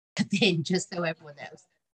in, just so everyone knows.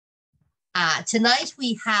 Tonight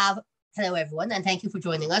we have, hello everyone, and thank you for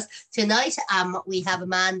joining us. Tonight we have a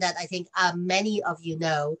man that I think many of you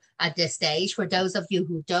know at this stage. For those of you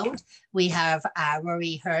who don't, we have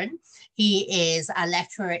Rory Hearne. He is a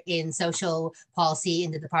lecturer in social policy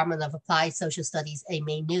in the Department of Applied Social Studies in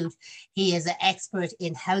Maynooth. He is an expert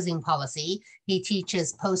in housing policy. He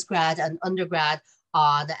teaches postgrad and undergrad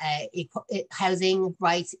on housing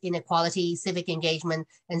rights, inequality, civic engagement,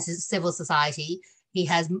 and civil society. He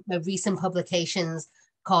has recent publications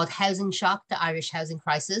called Housing Shock, the Irish Housing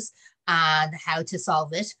Crisis, and How to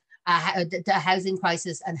Solve It. The housing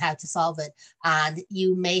crisis and how to solve it. And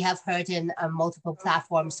you may have heard him on multiple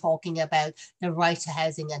platforms talking about the right to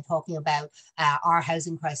housing and talking about our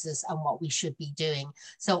housing crisis and what we should be doing.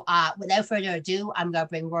 So without further ado, I'm going to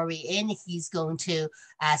bring Rory in. He's going to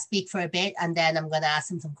speak for a bit, and then I'm going to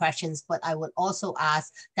ask him some questions. But I would also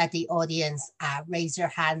ask that the audience raise their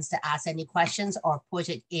hands to ask any questions or put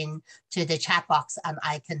it into the chat box and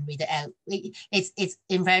I can read it out. It's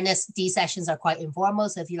in fairness, these sessions are quite informal.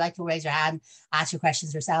 So if you like to raise your hand, ask your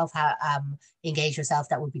questions yourself, engage yourself,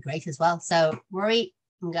 that would be great as well. So Rory,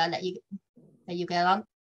 I'm gonna let you get on.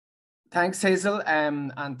 Thanks, Hazel,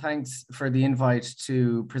 and thanks for the invite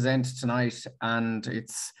to present tonight. And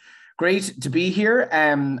it's great to be here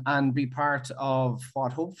and be part of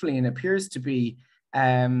what hopefully and appears to be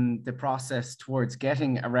the process towards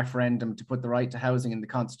getting a referendum to put the right to housing in the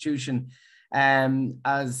Constitution.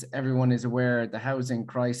 As everyone is aware, the housing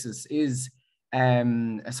crisis is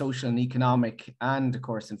a social and economic and of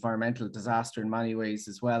course environmental disaster in many ways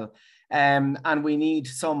as well, and we need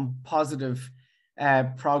some positive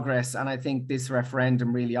progress, and I think this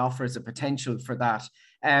referendum really offers a potential for that.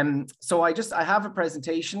 So I have a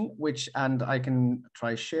presentation which, and I can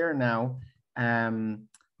try share now. You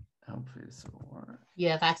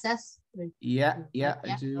have access? Yeah,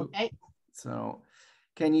 I do. Okay. So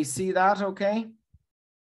can you see that okay?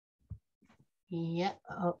 Yeah.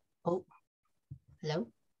 Oh. Hello?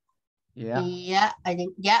 Yeah. Yeah, I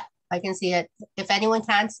can see it. If anyone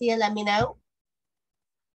can't see it, let me know.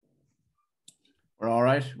 We're all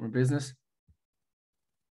right. We're business.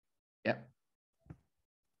 Yeah.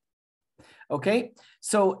 Okay.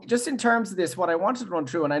 So just in terms of this, what I wanted to run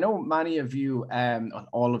through, and I know many of you,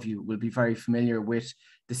 all of you will be very familiar with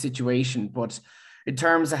the situation, but in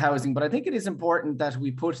terms of housing, but I think it is important that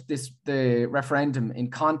we put the referendum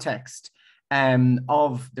in context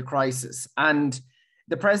of the crisis. And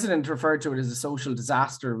the president referred to it as a social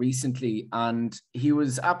disaster recently, and he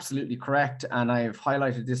was absolutely correct. And I've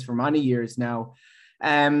highlighted this for many years now,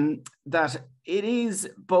 that it is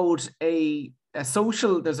both a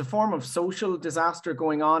social, there's a form of social disaster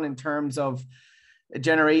going on in terms of a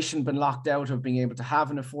generation been locked out of being able to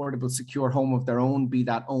have an affordable, secure home of their own, be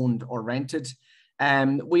that owned or rented.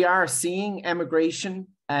 We are seeing emigration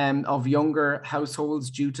of younger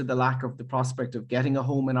households due to the lack of the prospect of getting a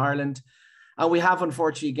home in Ireland. And we have,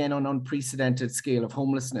 unfortunately, again, an unprecedented scale of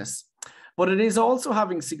homelessness. But it is also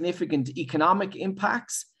having significant economic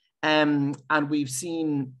impacts. And we've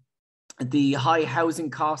seen the high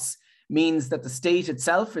housing costs means that the state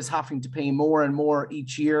itself is having to pay more and more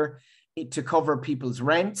each year to cover people's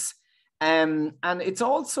rents. And it's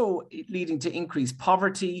also leading to increased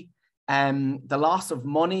poverty, the loss of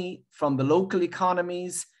money from the local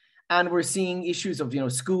economies. And we're seeing issues of,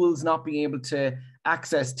 schools not being able to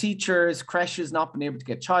access teachers, creches not being able to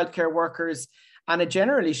get childcare workers, and a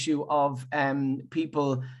general issue of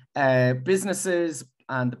people, businesses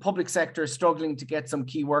and the public sector struggling to get some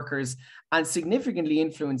key workers, and significantly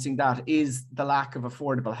influencing that is the lack of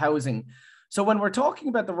affordable housing. So when we're talking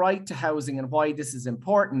about the right to housing and why this is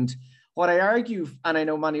important, what I argue, and I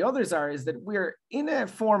know many others are, is that we're in a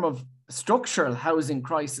form of structural housing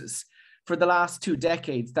crisis for the last 2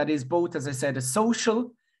 decades that is both, as I said, a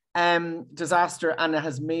social disaster, and it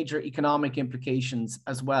has major economic implications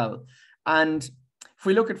as well. And if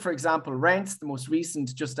we look at, for example, rents, the most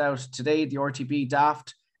recent just out today, the RTB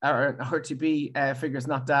figures,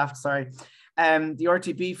 not daft, sorry. The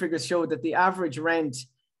RTB figures show that the average rent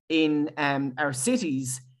in our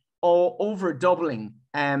cities are over doubling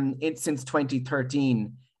since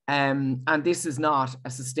 2013. And this is not a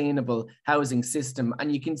sustainable housing system.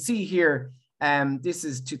 And you can see here, this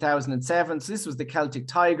is 2007. So this was the Celtic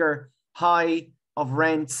Tiger high of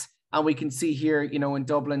rents. And we can see here, in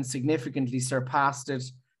Dublin, significantly surpassing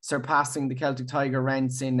the Celtic Tiger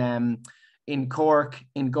rents in Cork,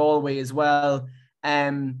 in Galway as well.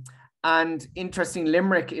 And interesting,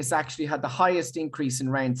 Limerick has actually had the highest increase in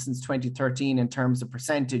rent since 2013 in terms of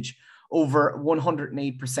percentage, over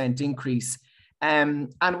 108% increase.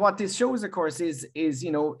 And what this shows, of course, is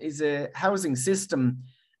a housing system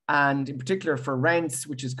and in particular for rents,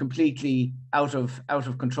 which is completely out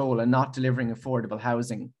of control and not delivering affordable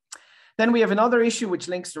housing. Then we have another issue which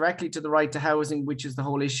links directly to the right to housing, which is the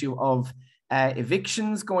whole issue of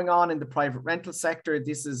evictions going on in the private rental sector.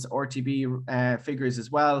 This is RTB figures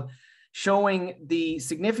as well, showing the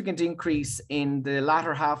significant increase in the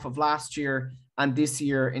latter half of last year and this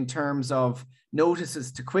year in terms of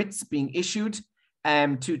notices to quits being issued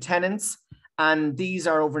to tenants. And these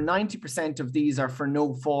are over 90% of these are for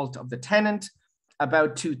no fault of the tenant.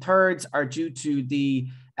 About 2/3 are due to the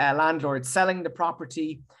landlord selling the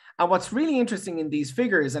property. And what's really interesting in these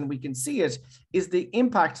figures, and we can see it, is the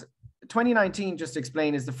impact. 2019, just to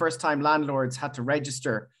explain, is the first time landlords had to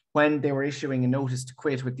register when they were issuing a notice to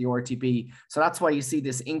quit with the RTB. So that's why you see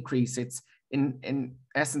this increase. It's in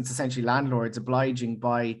essence, essentially landlords obliging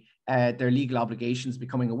by their legal obligations,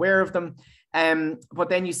 becoming aware of them. But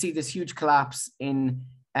then you see this huge collapse in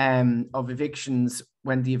of evictions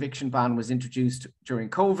when the eviction ban was introduced during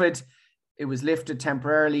COVID. It was lifted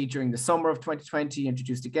temporarily during the summer of 2020,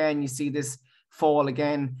 introduced again. You see this fall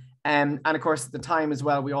again. And of course, at the time as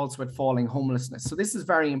well, we also had falling homelessness. So this is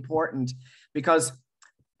very important because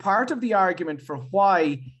part of the argument for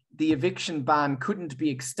why the eviction ban couldn't be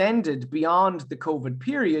extended beyond the COVID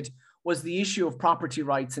period was the issue of property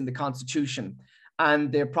rights in the Constitution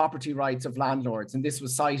and the property rights of landlords. And this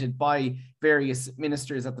was cited by various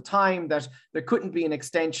ministers at the time, that there couldn't be an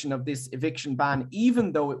extension of this eviction ban,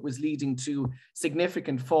 even though it was leading to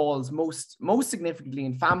significant falls, most significantly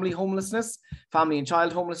in family homelessness, family and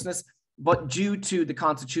child homelessness, but due to the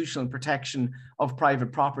constitutional protection of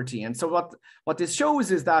private property. And so what this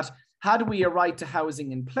shows is that had we a right to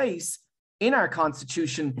housing in place in our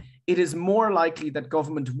Constitution, it is more likely that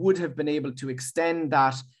government would have been able to extend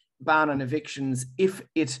that ban on evictions if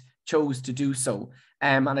it chose to do so.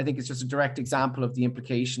 And I think it's just a direct example of the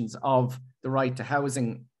implications of the right to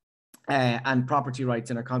housing and property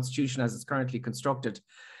rights in our Constitution as it's currently constructed.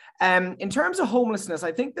 In terms of homelessness,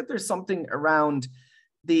 I think that there's something around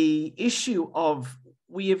the issue of,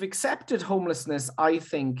 we have accepted homelessness, I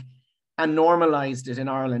think, and normalized it in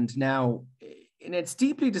Ireland now. And it's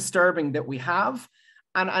deeply disturbing that we have.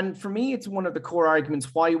 And for me, it's one of the core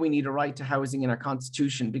arguments why we need a right to housing in our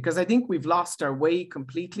Constitution, because I think we've lost our way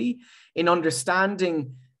completely in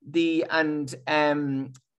understanding and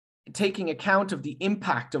taking account of the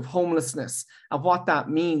impact of homelessness and what that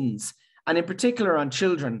means, and in particular on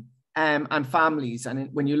children and families. And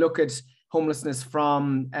when you look at homelessness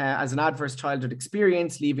from as an adverse childhood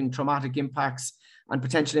experience, leaving traumatic impacts and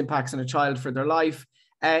potential impacts on a child for their life,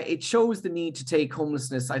 it shows the need to take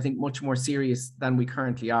homelessness, I think, much more serious than we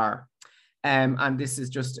currently are. And this is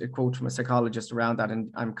just a quote from a psychologist around that.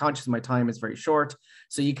 And I'm conscious my time is very short,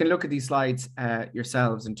 so you can look at these slides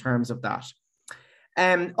yourselves in terms of that.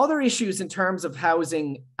 Other issues in terms of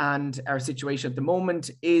housing and our situation at the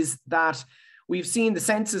moment is that we've seen the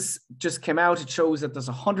census just came out. It shows that there's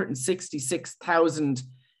 166,000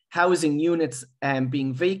 housing units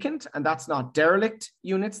being vacant, and that's not derelict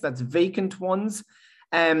units, that's vacant ones.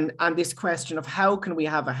 And this question of how can we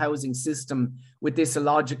have a housing system with this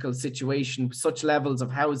illogical situation, such levels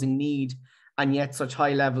of housing need and yet such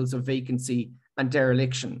high levels of vacancy and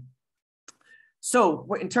dereliction. So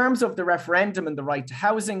in terms of the referendum and the right to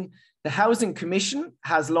housing, the Housing Commission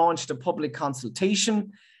has launched a public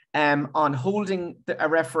consultation on holding a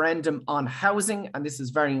referendum on housing. And this is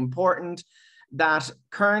very important, that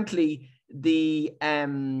currently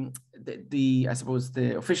I suppose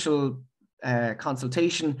the official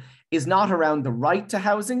consultation is not around the right to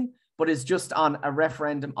housing, but is just on a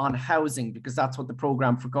referendum on housing, because that's what the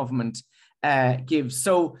programme for government gives.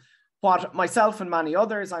 So what myself and many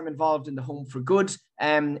others, I'm involved in the Home for Good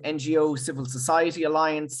NGO Civil Society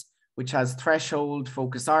Alliance, which has Threshold,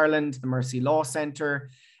 Focus Ireland, the Mercy Law Centre,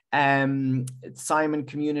 Simon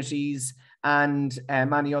Communities, and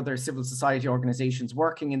many other civil society organisations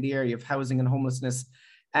working in the area of housing and homelessness.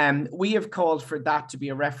 We have called for that to be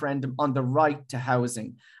a referendum on the right to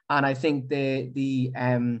housing. And I think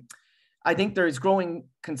I think there is growing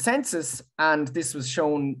consensus, and this was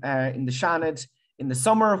shown in the Seanad in the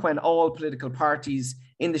summer, when all political parties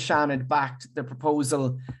in the Seanad backed the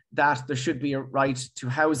proposal that there should be a right to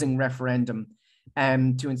housing referendum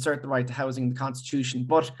to insert the right to housing in the Constitution.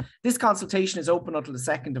 But this consultation is open until the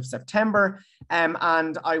 2nd of September,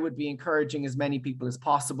 and I would be encouraging as many people as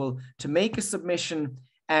possible to make a submission.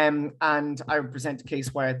 And I would present a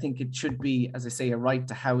case why I think it should be, as I say, a right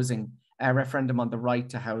to housing, a referendum on the right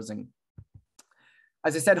to housing.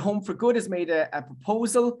 As I said, Home for Good has made a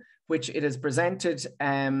proposal, which it has presented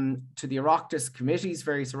to the Oireachtas committees,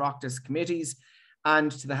 various Oireachtas committees,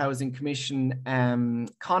 and to the Housing Commission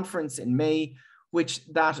conference in May, which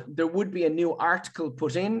that there would be a new article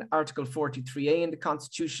put in, Article 43A in the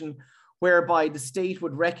Constitution, whereby the state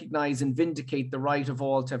would recognise and vindicate the right of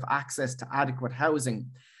all to have access to adequate housing.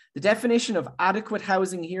 The definition of adequate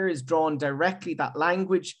housing here is drawn directly, that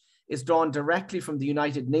language is drawn directly from the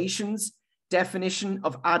United Nations definition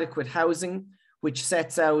of adequate housing, which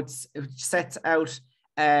sets out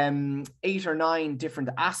 8 or 9 different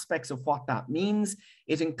aspects of what that means.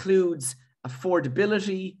 It includes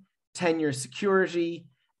affordability, tenure security,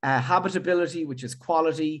 habitability, which is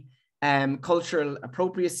quality, cultural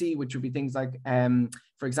appropriacy, which would be things like,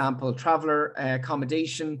 for example, traveller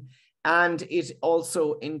accommodation. And it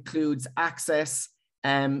also includes access,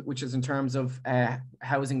 which is in terms of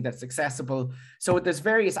housing that's accessible. So there's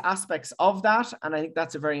various aspects of that. And I think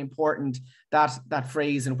that's a very important, that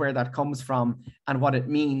phrase and where that comes from and what it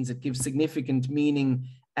means. It gives significant meaning,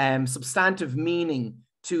 substantive meaning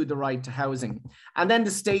to the right to housing. And then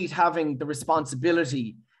the state having the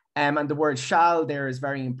responsibility, and the word shall there is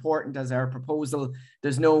very important as our proposal.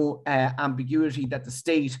 There's no ambiguity that the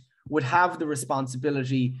state would have the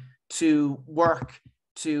responsibility to work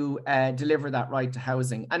to deliver that right to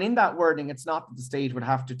housing. And in that wording, it's not that the state would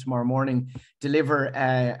have to tomorrow morning deliver,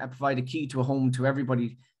 provide a key to a home to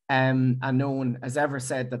everybody, and no one has ever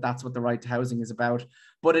said that that's what the right to housing is about.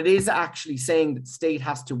 But it is actually saying that the state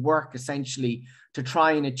has to work essentially to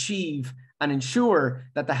try and achieve and ensure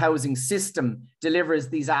that the housing system delivers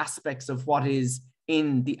these aspects of what is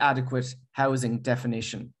in the adequate housing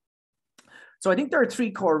definition. So I think there are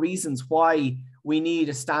 3 core reasons why we need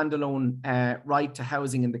a standalone right to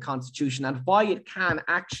housing in the Constitution, and why it can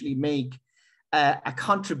actually make a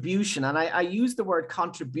contribution. And I use the word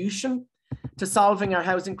contribution to solving our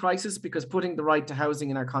housing crisis, because putting the right to housing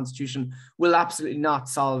in our Constitution will absolutely not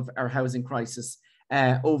solve our housing crisis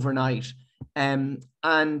overnight.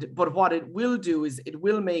 But what it will do is it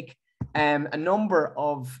will make a number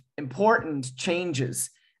of important changes,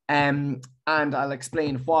 and I'll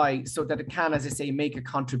explain why, so that it can, as I say, make a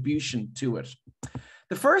contribution to it.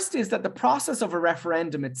 The first is that the process of a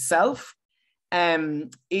referendum itself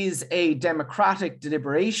is a democratic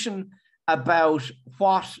deliberation about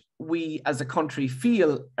what we as a country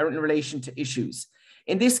feel in relation to issues.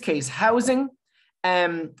 In this case, housing.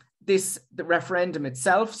 The referendum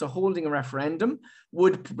itself, so holding a referendum,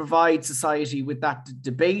 would provide society with that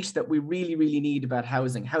debate that we really, really need about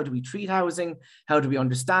housing. How do we treat housing? How do we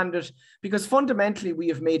understand it? Because fundamentally, we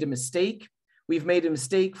have made a mistake. We've made a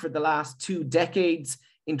mistake for the last 2 decades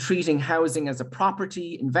in treating housing as a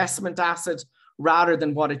property investment asset rather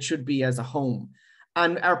than what it should be as a home.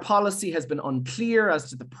 And our policy has been unclear as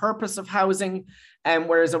to the purpose of housing,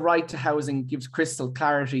 whereas a right to housing gives crystal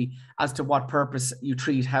clarity as to what purpose you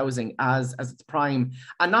treat housing as its prime.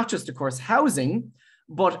 And not just, of course, housing,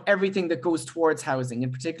 but everything that goes towards housing,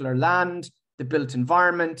 in particular land, the built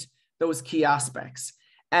environment, those key aspects.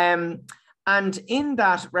 And in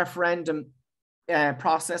that referendum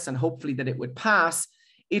process, and hopefully that it would pass,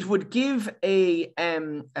 it would give a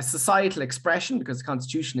societal expression, because the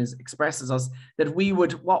Constitution expresses us, that we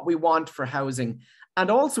would, what we want for housing. And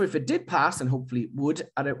also, if it did pass, and hopefully it would,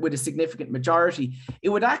 with a significant majority, it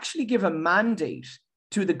would actually give a mandate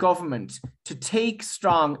to the government to take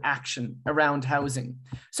strong action around housing.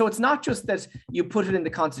 So it's not just that you put it in the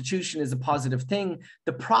Constitution as a positive thing.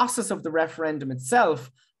 The process of the referendum itself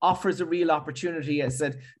offers a real opportunity, as I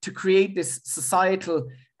said, to create this societal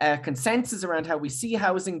consensus around how we see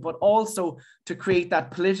housing, but also to create that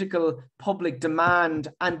political public demand,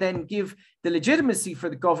 and then give the legitimacy for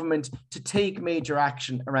the government to take major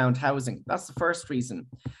action around housing. That's the first reason.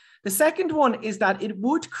 The second one is that it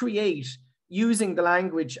would create, using the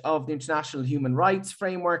language of the international human rights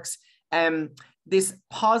frameworks, this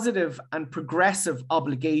positive and progressive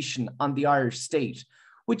obligation on the Irish state,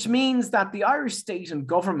 which means that the Irish state and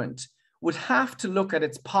government would have to look at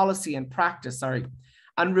its policy and practice,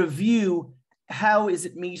 and review how is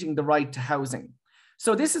it meeting the right to housing.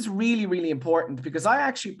 So this is really, really important, because I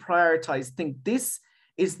actually think this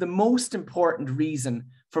is the most important reason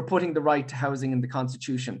for putting the right to housing in the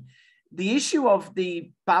Constitution. The issue of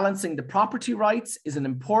the balancing the property rights is an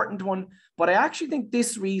important one, but I actually think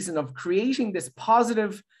this reason of creating this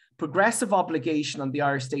positive, progressive obligation on the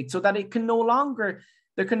Irish state, so that there can no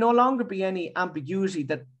longer be any ambiguity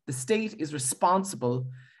that the state is responsible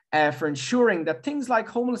for ensuring that things like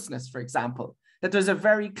homelessness, for example, that there's a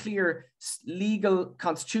very clear legal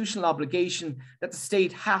constitutional obligation that the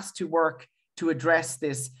state has to work to address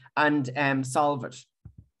this and solve it.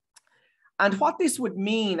 And what this would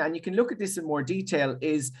mean, and you can look at this in more detail,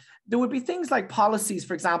 is there would be things like policies,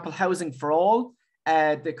 for example, housing for all.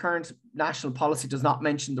 The current national policy does not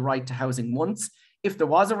mention the right to housing once. if there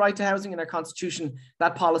was a right to housing in our constitution,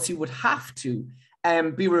 that policy would have to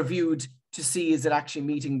be reviewed to see is it actually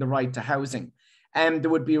meeting the right to housing. There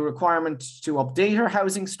would be a requirement to update our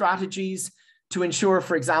housing strategies to ensure,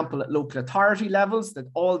 for example, at local authority levels, that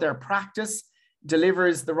all their practice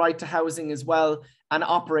delivers the right to housing as well and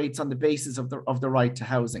operates on the basis of the right to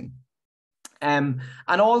housing. And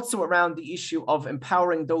also around the issue of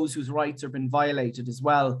empowering those whose rights have been violated as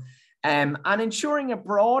well. And ensuring a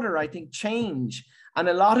broader, I think, change. And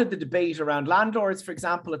a lot of the debate around landlords, for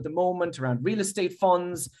example, at the moment, around real estate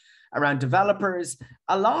funds, around developers,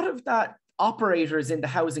 a lot of that operators in the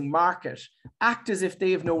housing market act as if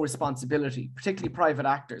they have no responsibility, particularly private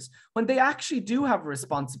actors, when they actually do have a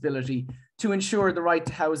responsibility to ensure the right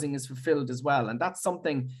to housing is fulfilled as well. And that's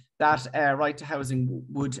something that right to housing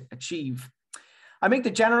would achieve. I make the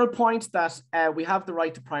general point that we have the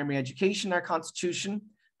right to primary education in our constitution.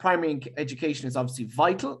 Primary education is obviously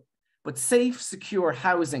vital, but safe, secure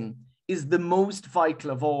housing is the most vital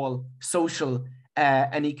of all social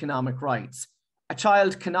and economic rights. A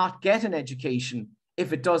child cannot get an education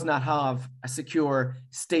if it does not have a secure,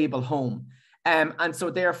 stable home. And so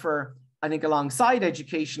therefore, I think alongside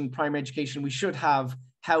education, primary education, we should have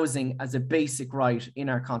housing as a basic right in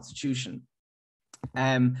our constitution.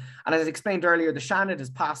 And as I explained earlier, the Seanad has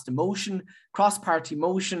passed a motion, cross-party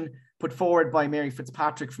motion, put forward by Mary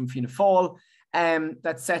Fitzpatrick from Fianna Fáil,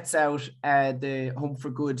 that sets out the Home for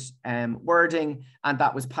Good wording, and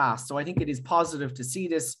that was passed. So I think it is positive to see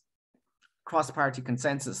this cross-party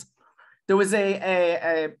consensus. There was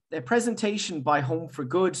a presentation by Home for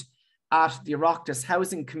Good at the Oireachtas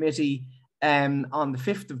Housing Committee on the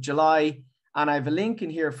 5th of July, and I have a link in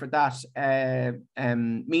here for that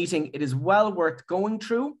meeting. It is well worth going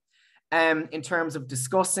through in terms of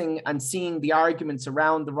discussing and seeing the arguments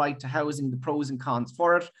around the right to housing, the pros and cons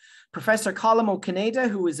for it. Professor Colm O'Cinada,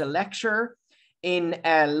 who is a lecturer in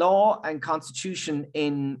law and constitution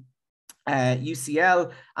in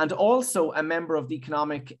UCL, and also a member of the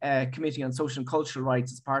Economic Committee on Social and Cultural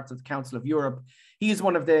Rights as part of the Council of Europe. He is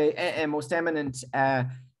one of the most eminent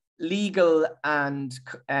legal and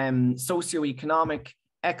socioeconomic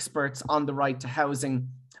experts on the right to housing.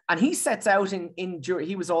 And he sets out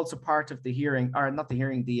he was also part of the hearing, or not the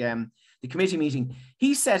hearing, the committee meeting.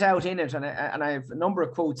 He set out in it, and I have a number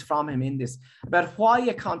of quotes from him in this, about why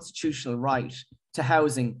a constitutional right to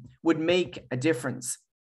housing would make a difference.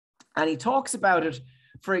 And he talks about it,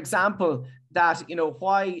 for example, that,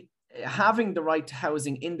 why having the right to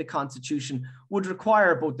housing in the constitution would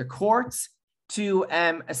require both the courts to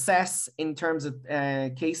assess in terms of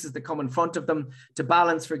cases that come in front of them, to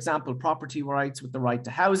balance, for example, property rights with the right to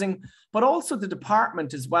housing, but also the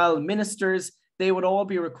department as well, ministers, they would all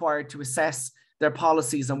be required to assess their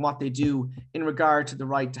policies and what they do in regard to the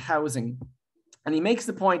right to housing. And he makes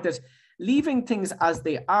the point that leaving things as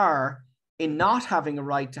they are in not having a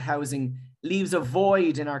right to housing leaves a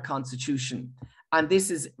void in our constitution. And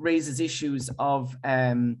this raises issues of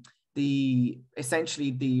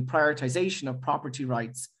essentially the prioritization of property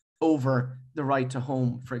rights over the right to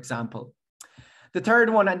home, for example. The third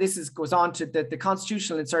one, and this goes on to that the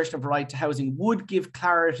constitutional insertion of a right to housing would give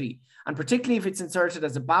clarity, and particularly if it's inserted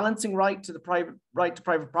as a balancing right to the right to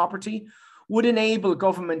private property, would enable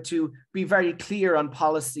government to be very clear on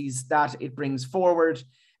policies that it brings forward.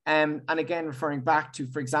 And again, referring back to,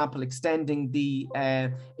 for example, extending the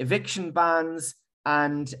eviction bans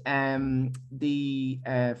and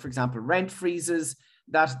for example, rent freezes,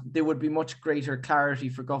 that there would be much greater clarity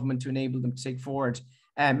for government to enable them to take forward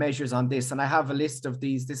measures on this. And I have a list of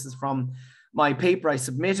these. This is from my paper I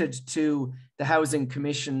submitted to the Housing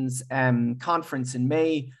Commission's conference in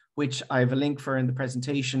May, which I have a link for in the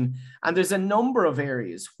presentation. And there's a number of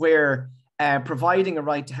areas where providing a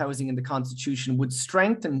right to housing in the Constitution would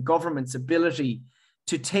strengthen government's ability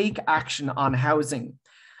to take action on housing.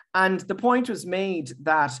 And the point was made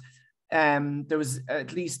that there was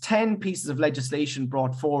at least 10 pieces of legislation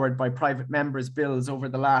brought forward by private members' bills over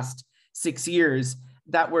the last 6 years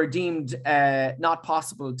that were deemed not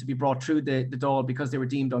possible to be brought through the Dáil because they were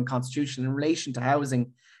deemed unconstitutional in relation to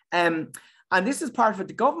housing. And this is part of it.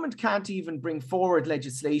 The government can't even bring forward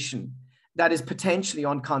legislation that is potentially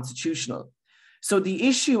unconstitutional. So the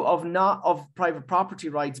issue of private property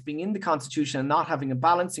rights being in the Constitution and not having a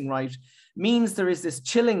balancing right means there is this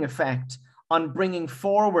chilling effect on bringing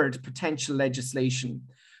forward potential legislation.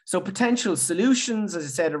 So potential solutions, as I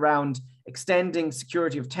said, around extending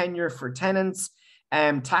security of tenure for tenants,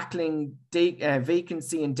 tackling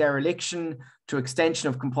vacancy and dereliction to extension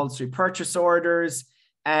of compulsory purchase orders,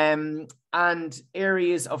 and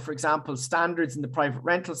areas of, for example, standards in the private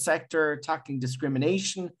rental sector, tackling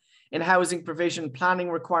discrimination in housing provision, planning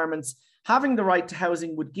requirements, having the right to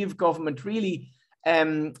housing would give government really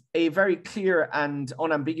a very clear and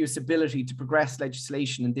unambiguous ability to progress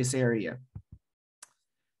legislation in this area.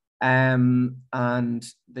 And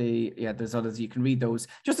there's others, you can read those.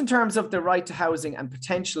 Just in terms of the right to housing and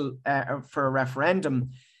potential for a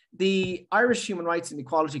referendum, the Irish Human Rights and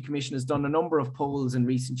Equality Commission has done a number of polls in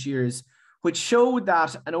recent years, which showed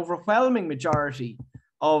that an overwhelming majority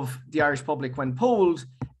of the Irish public, when polled,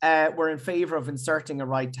 were in favour of inserting a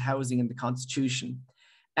right to housing in the Constitution.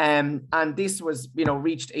 And this was,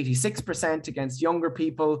 reached 86%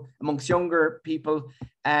 amongst younger people.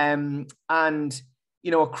 And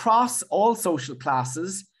across all social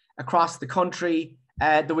classes, across the country,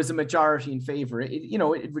 there was a majority in favour.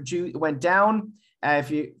 It went down.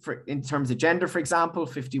 In terms of gender, for example,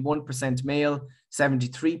 51% male,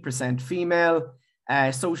 73% female.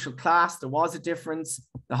 Social class, there was a difference.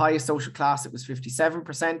 The highest social class, it was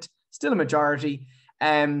 57%, still a majority.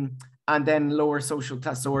 And then lower social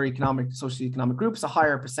class or socioeconomic groups, a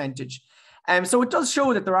higher percentage. So it does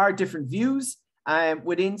show that there are different views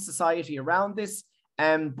within society around this.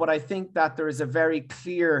 But I think that there is a very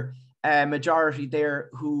clear majority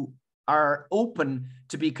there who are open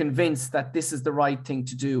to be convinced that this is the right thing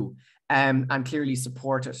to do and clearly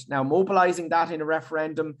support it. Now, mobilizing that in a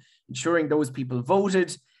referendum, ensuring those people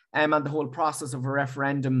voted, and the whole process of a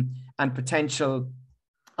referendum and potential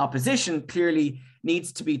opposition clearly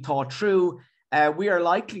needs to be thought through. We are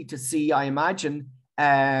likely to see, I imagine,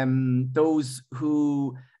 those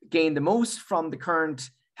who gain the most from the current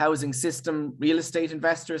housing system, real estate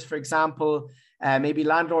investors, for example, maybe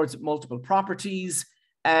landlords with multiple properties,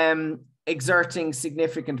 exerting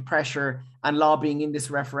significant pressure and lobbying in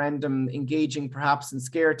this referendum, engaging perhaps in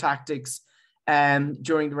scare tactics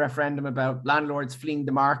during the referendum about landlords fleeing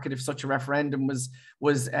the market if such a referendum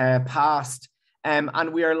was passed.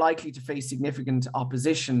 And we are likely to face significant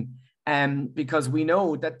opposition because we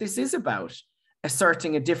know that this is about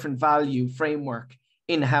asserting a different value framework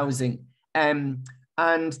in housing.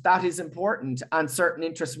 And that is important, and certain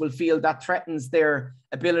interests will feel that threatens their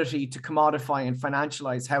ability to commodify and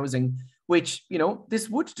financialize housing, which, this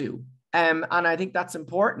would do. And I think that's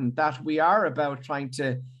important, that we are about trying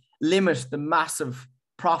to limit the massive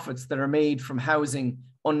profits that are made from housing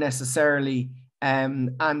unnecessarily,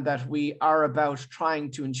 and that we are about trying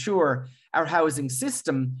to ensure our housing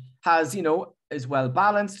system has, is well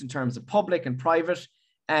balanced in terms of public and private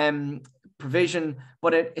provision,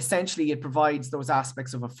 but essentially it provides those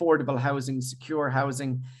aspects of affordable housing, secure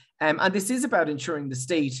housing. And this is about ensuring the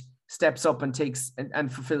state steps up and takes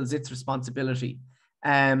and fulfills its responsibility.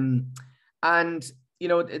 It's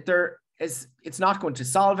not going to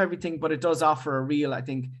solve everything, but it does offer a real, I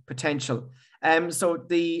think, potential. So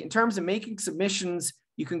in terms of making submissions,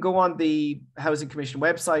 you can go on the Housing Commission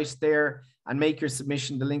website there and make your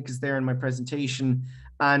submission. The link is there in my presentation.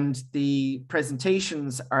 And the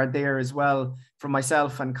presentations are there as well from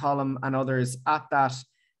myself and Colm and others at that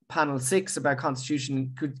panel 6 about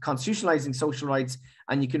constitutionalizing social rights.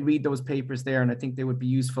 And you can read those papers there. And I think they would be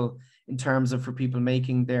useful in terms of for people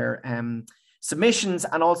making their submissions.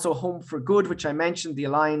 And also Home for Good, which I mentioned, the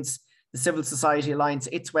Alliance, the Civil Society Alliance,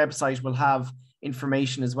 its website will have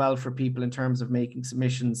information as well for people in terms of making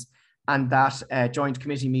submissions. And that joint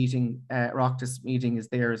committee meeting, Oireachtas meeting, is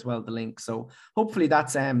there as well, the link. So hopefully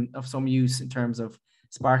that's of some use in terms of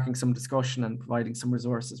sparking some discussion and providing some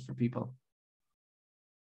resources for people.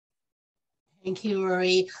 Thank you,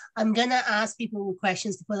 Rory. I'm going to ask people with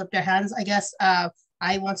questions to put up their hands. I guess I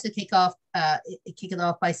want to kick it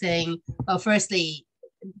off by saying, well, firstly,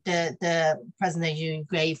 the presentation you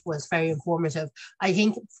gave was very informative. I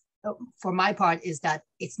think for my part is that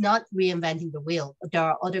it's not reinventing the wheel. There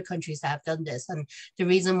are other countries that have done this. And the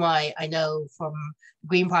reason why I know from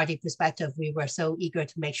Green Party perspective, we were so eager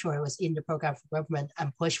to make sure it was in the program for government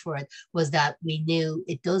and push for it was that we knew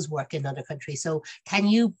it does work in other countries. So can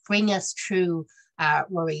you bring us through,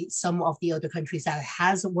 Rory, some of the other countries that it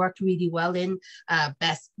has worked really well in,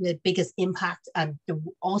 the biggest impact, and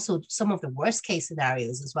also some of the worst case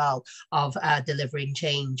scenarios as well of delivering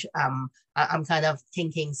change? I'm kind of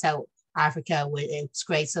thinking South Africa with its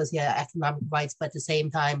great socioeconomic rights, but at the same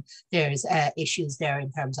time, there's issues there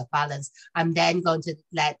in terms of balance. I'm then going to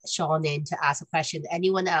let Sean in to ask a question.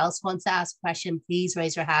 Anyone else wants to ask a question, please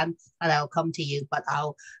raise your hand and I'll come to you, but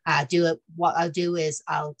I'll do it. What I'll do is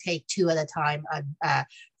I'll take two at a time and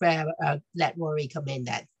let Rory come in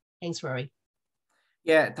then. Thanks, Rory.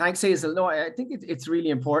 Yeah, thanks, Hazel. No, I think it's really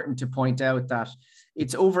important to point out that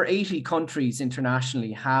it's over 80 countries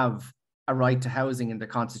internationally have a right to housing in the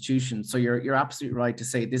constitution. So you're absolutely right to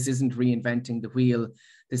say this isn't reinventing the wheel.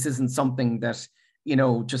 This isn't something that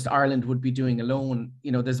just Ireland would be doing alone.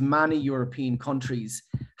 There's many European countries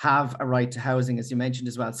have a right to housing, as you mentioned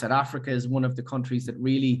as well. South Africa is one of the countries that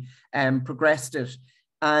really progressed it.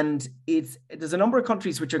 And there's a number of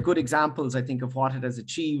countries which are good examples, I think, of what it has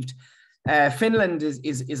achieved. Finland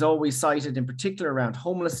is always cited in particular around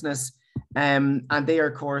homelessness. And they are,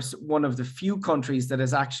 of course, one of the few countries that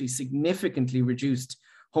has actually significantly reduced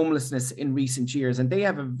homelessness in recent years. And they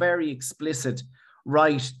have a very explicit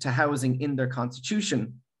right to housing in their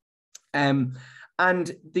constitution. And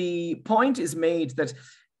the point is made that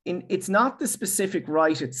it's not the specific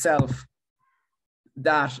right itself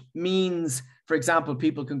that means, for example,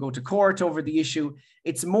 people can go to court over the issue.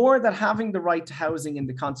 It's more that having the right to housing in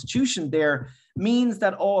the constitution there means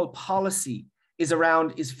that all policy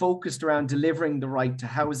is focused around delivering the right to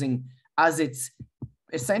housing as its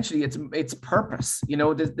purpose.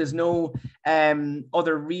 There's no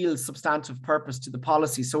other real substantive purpose to the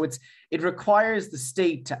policy. So it requires the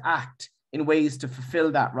state to act in ways to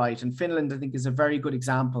fulfill that right. And Finland, I think, is a very good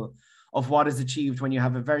example of what is achieved when you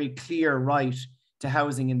have a very clear right to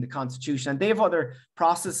housing in the constitution. And they have other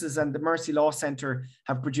processes, and the Mercy Law Centre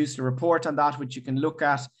have produced a report on that, which you can look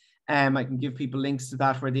at. I can give people links to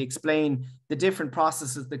that where they explain the different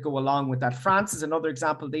processes that go along with that. France is another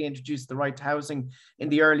example. They introduced the right to housing in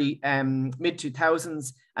the early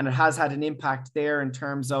mid-2000s, and it has had an impact there in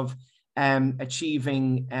terms of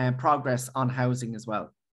achieving progress on housing as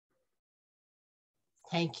well.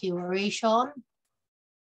 Thank you, Rory. Sean?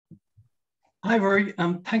 Hi, Rory.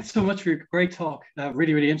 Thanks so much for your great talk.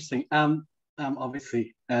 Really, really interesting.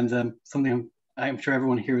 Obviously, and something I'm sure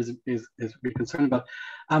everyone here is really concerned about.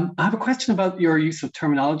 I have a question about your use of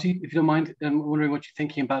terminology, if you don't mind. I'm wondering what you're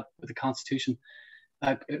thinking about with the Constitution,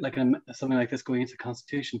 something like this going into the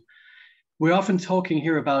Constitution. We're often talking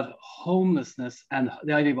here about homelessness and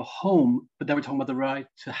the idea of a home, but then we're talking about the right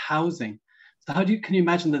to housing. So can you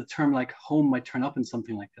imagine that a term like home might turn up in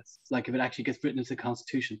something like this? Like if it actually gets written into the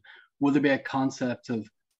Constitution, will there be a concept of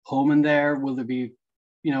home in there? Will there be,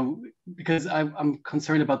 because I'm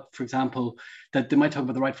concerned about, for example, that they might talk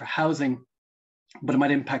about the right for housing, but it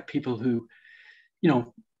might impact people who, you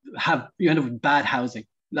end up with bad housing,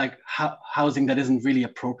 like housing that isn't really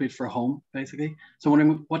appropriate for a home, basically. So I'm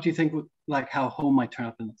wondering, what do you think, how home might turn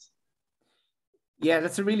up in this? Yeah,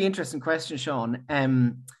 that's a really interesting question, Sean.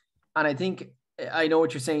 And I think I know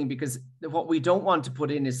what you're saying, because what we don't want to put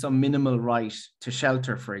in is some minimal right to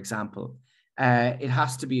shelter, for example.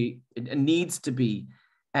 It needs to be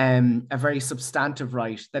a very substantive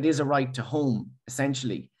right that is a right to home,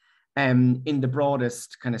 essentially, in the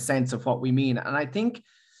broadest kind of sense of what we mean. And I think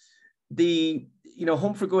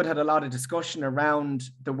Home for Good had a lot of discussion around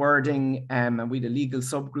the wording, and we had a legal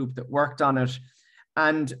subgroup that worked on it.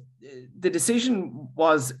 And the decision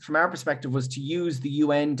was, from our perspective, was to use the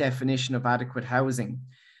UN definition of adequate housing,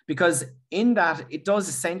 because in that it does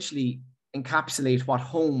essentially encapsulate what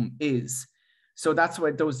home is. So that's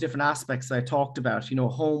why those different aspects I talked about,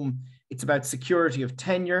 home, it's about security of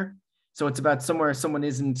tenure. So it's about somewhere someone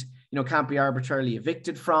isn't, can't be arbitrarily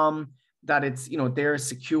evicted from, that it's, they're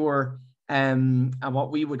secure. And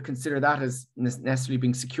what we would consider that as necessarily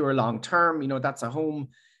being secure long-term, that's a home.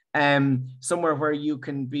 Somewhere where you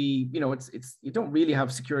can be, you don't really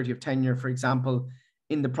have security of tenure, for example,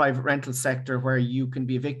 in the private rental sector, where you can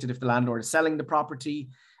be evicted if the landlord is selling the property.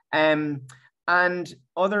 And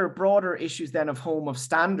other broader issues then of home of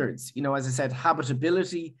standards, as I said,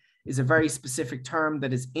 habitability is a very specific term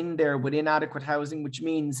that is in there within adequate housing, which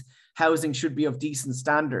means housing should be of decent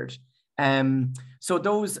standard. So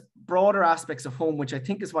those broader aspects of home, which I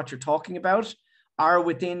think is what you're talking about, are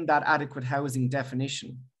within that adequate housing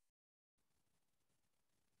definition.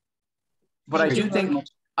 But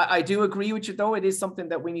I do agree with you, though. It is something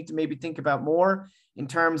that we need to maybe think about more in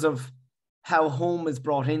terms of how home is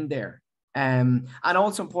brought in there. And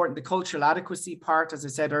also important, the cultural adequacy part, as I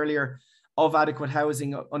said earlier, of adequate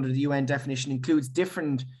housing under the UN definition includes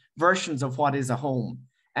different versions of what is a home.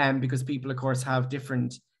 Because people, of course, have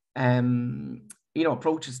different,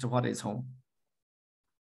 approaches to what is home.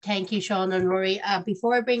 Thank you, Sean and Rory.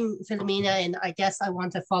 Before I bring Philomena in, I guess I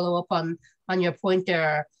want to follow up on your point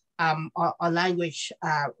there. On language,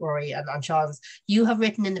 Rory, and on Sean's. You have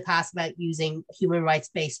written in the past about using a human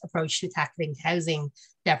rights-based approach to tackling housing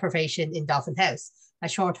deprivation in Dolphin House. A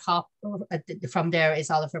short hop from there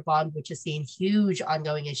is Oliver Bond, which has seen huge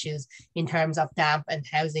ongoing issues in terms of damp and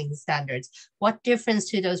housing standards. What difference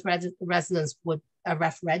to those residents would a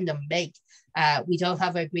referendum make? We don't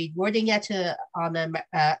have agreed wording yet on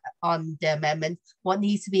the amendment. What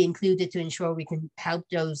needs to be included to ensure we can help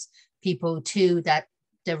those people too that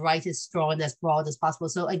the right is drawn as broad as possible.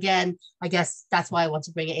 So again, I guess that's why I want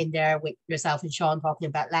to bring it in there with yourself and Sean talking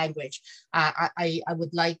about language. I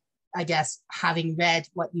would like, I guess, having read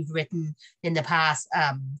what you've written in the past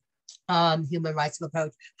on human rights of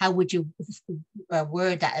approach, how would you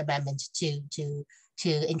word that amendment to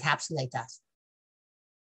encapsulate that?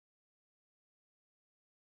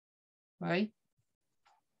 Rory?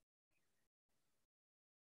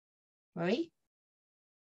 Rory?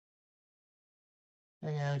 Oh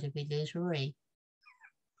no, did we lose Rory?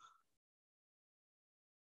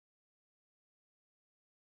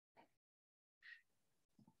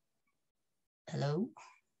 Hello?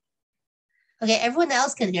 Okay, everyone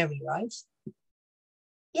else can hear me, right?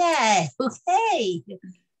 Yeah, okay.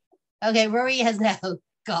 Okay, Rory has now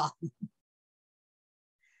gone.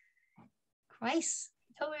 Christ,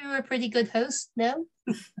 I thought we were a pretty good host, no?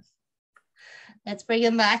 Let's bring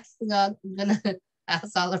him back. Hang on, I'm gonna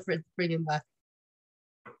ask Oliver to bring him back.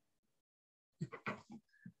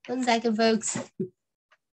 1 second, folks.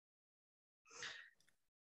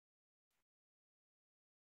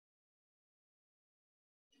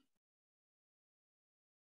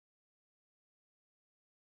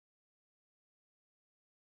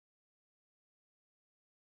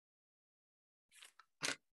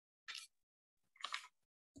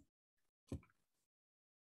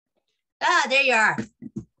 Ah, there you are.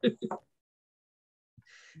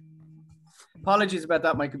 Apologies about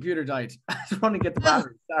that. My computer died. I just want to get the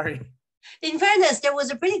battery. Sorry. In fairness, there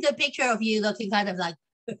was a pretty good picture of you looking kind of like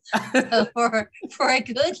for a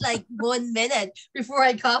good like 1 minute before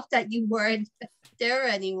I coughed that you weren't there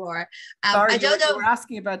anymore. Sorry, I don't know. You were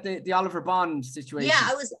asking about the Oliver Bond situation.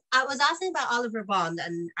 Yeah, I was asking about Oliver Bond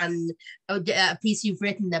and a piece you've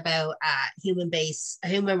written about human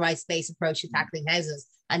rights based approach to tackling houses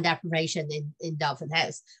and deprivation in Dolphin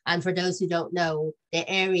House. And for those who don't know the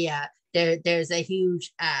area, there's a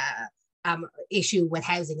huge issue with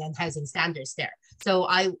housing and housing standards there. So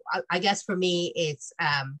I guess for me it's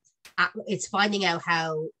finding out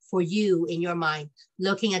how, for you in your mind,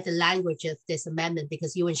 looking at the language of this amendment,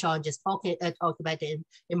 because you and Sean just talked about the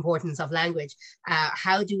importance of language.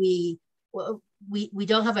 How do we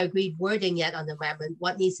don't have agreed wording yet on the amendment.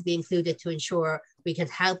 What needs to be included to ensure we can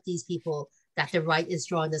help these people that the right is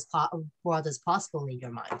drawn as broad as possible in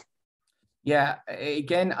your mind? Yeah,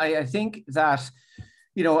 again, I think that,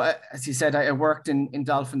 you know, as you said, I worked in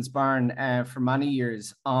Dolphin's Barn for many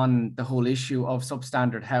years on the whole issue of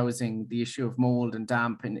substandard housing, the issue of mold and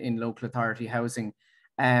damp in local authority housing,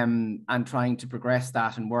 and trying to progress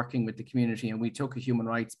that and working with the community. And we took a human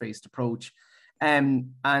rights-based approach. And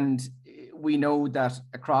we know that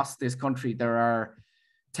across this country, there are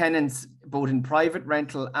tenants, both in private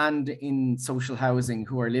rental and in social housing,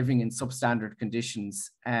 who are living in substandard conditions,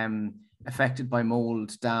 affected by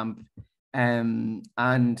mold, damp.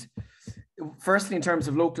 And firstly, in terms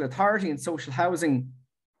of local authority and social housing,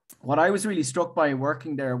 what I was really struck by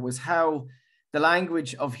working there was how the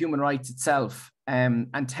language of human rights itself,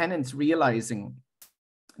 and tenants realizing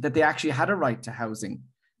that they actually had a right to housing,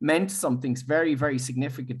 meant something very, very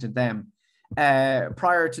significant to them.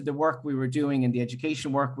 Prior to the work we were doing and the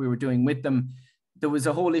education work we were doing with them, there was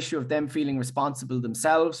a whole issue of them feeling responsible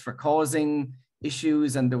themselves for causing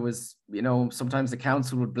issues, and there was, you know, sometimes the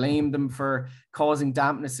council would blame them for causing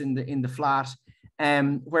dampness in the flat.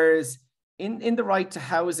 Whereas in the right to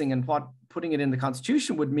housing, and what putting it in the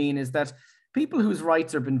constitution would mean, is that people whose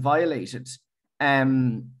rights have been violated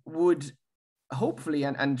would hopefully,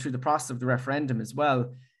 and through the process of the referendum as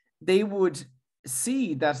well, they would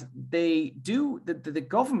see that the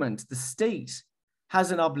government, the state,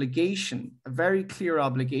 has an obligation, a very clear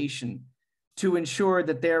obligation, to ensure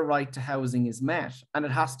that their right to housing is met, and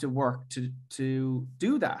it has to work to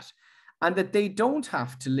do that, and that they don't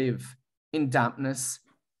have to live in dampness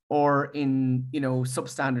or in, you know,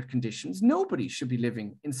 substandard conditions. Nobody should be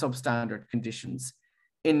living in substandard conditions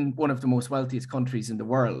in one of the most wealthiest countries in the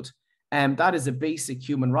world. And that is a basic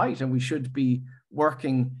human right, and we should be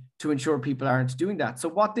working to ensure people aren't doing that. So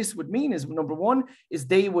what this would mean is, number one, is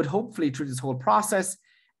they would hopefully, through this whole process,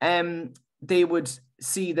 they would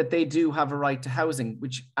see that they do have a right to housing,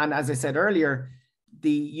 which, and as I said earlier, the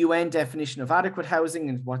UN definition of adequate housing,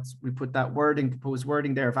 and we put that wording, proposed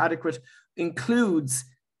wording there of adequate, includes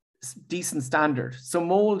decent standard. So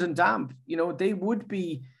mold and damp, you know, they would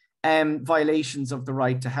be violations of the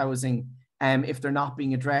right to housing if they're not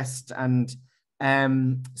being addressed. And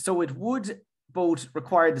so it would both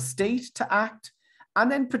require the state to act, and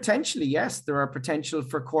then potentially, yes, there are potential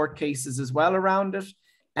for court cases as well around it.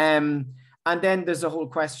 And then there's a whole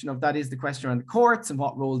question of, that is the question around the courts and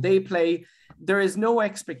what role they play. There is no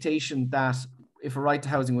expectation that if a right to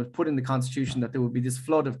housing was put in the constitution, that there would be this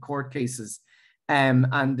flood of court cases, and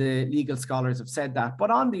the legal scholars have said that.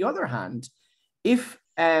 But on the other hand, if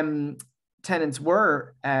tenants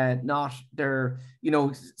were not their,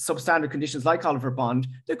 substandard conditions like Oliver Bond,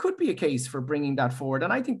 there could be a case for bringing that forward.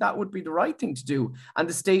 And I think that would be the right thing to do. And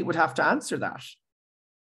the state would have to answer that.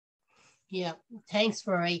 Yeah, thanks,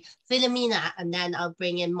 Rory. Philomena, and then I'll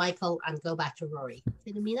bring in Michael and go back to Rory.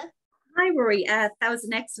 Philomena? Hi, Rory. That was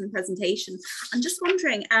an excellent presentation. I'm just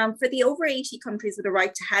wondering, for the over 80 countries with a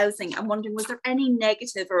right to housing, I'm wondering, was there any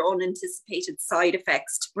negative or unanticipated side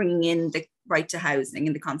effects to bringing in the right to housing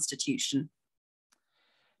in the Constitution?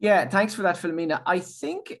 Yeah, thanks for that, Philomena. I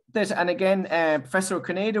think that, and again, Professor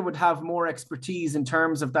O'Conada would have more expertise in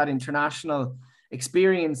terms of that international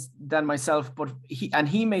experience than myself, but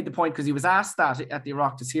he made the point, because he was asked that at the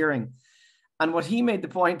Oireachtas hearing. And what he made the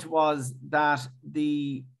point was that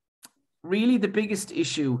really the biggest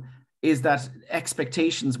issue is that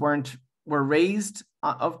expectations were raised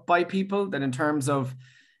by people, that in terms of,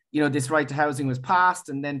 this right to housing was passed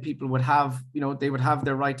and then people would have, they would have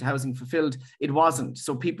their right to housing fulfilled. It wasn't.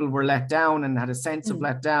 So people were let down and had a sense of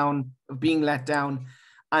being let down.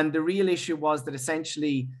 And the real issue was that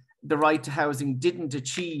essentially the right to housing didn't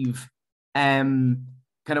achieve kind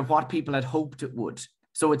of what people had hoped it would.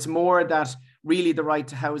 So it's more that really the right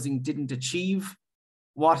to housing didn't achieve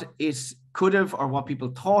what it could have or what people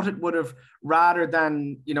thought it would have, rather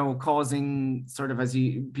than, causing sort of, as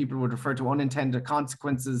people would refer to, unintended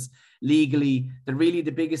consequences legally. That really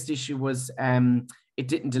the biggest issue was it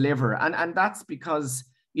didn't deliver. And that's because,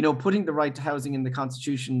 putting the right to housing in the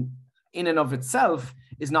Constitution in and of itself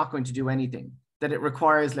is not going to do anything. That it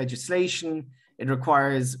requires legislation, it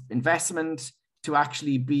requires investment to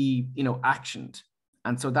actually be, actioned.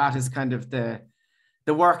 And so that is kind of the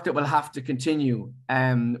work that will have to continue,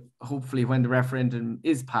 hopefully when the referendum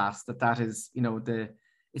is passed, that is,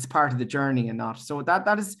 it's part of the journey and not. So that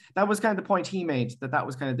was kind of the point he made, that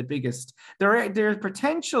was kind of the biggest. There's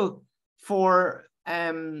potential for,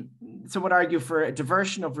 some would argue, for a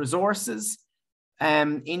diversion of resources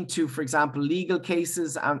into, for example, legal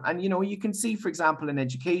cases. And you can see, for example, in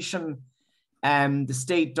education, the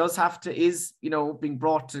state is being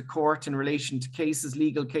brought to court in relation to cases,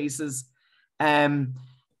 legal cases.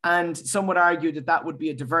 And some would argue that would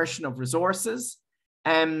be a diversion of resources.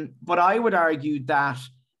 But I would argue that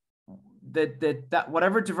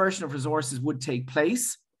whatever diversion of resources would take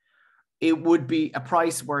place, it would be a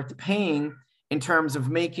price worth paying in terms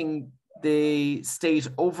of making the state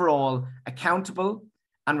overall accountable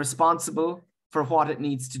and responsible for what it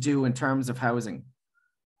needs to do in terms of housing.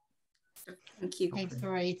 Thank you. Thanks,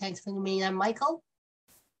 Rory. Thanks, Philomena. Michael?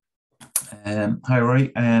 Hi,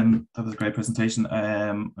 Rory. That was a great presentation.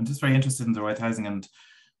 I'm just very interested in the right housing, and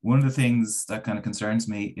one of the things that kind of concerns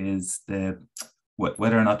me is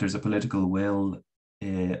whether or not there's a political will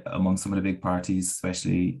among some of the big parties,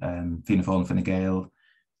 especially Fianna Fáil and Fine Gael,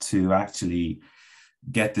 to actually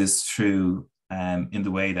get this through in the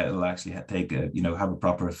way that it will actually have a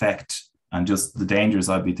proper effect. And just the dangers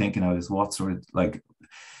I'd be thinking of is what sort of,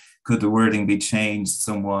 could the wording be changed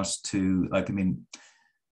somewhat to,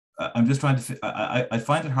 I'm just trying to, I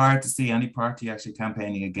find it hard to see any party actually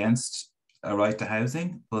campaigning against a right to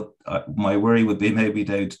housing, but my worry would be maybe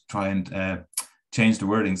they'd try and change the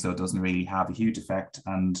wording so it doesn't really have a huge effect.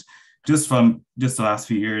 And just from the last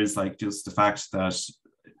few years, just the fact that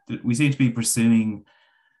we seem to be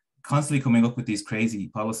constantly coming up with these crazy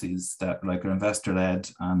policies that are investor led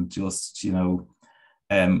and just,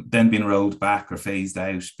 then being rolled back or phased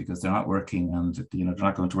out because they're not working, and they're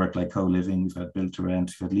not going to work, like co-living. We've had build to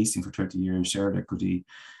rent, we've had leasing for 30 years, shared equity,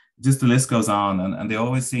 just the list goes on, and they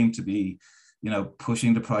always seem to be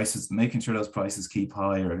pushing the prices, making sure those prices keep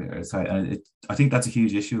high or high. And I think that's a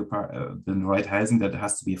huge issue apart in the right housing, that it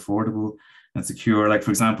has to be affordable and secure.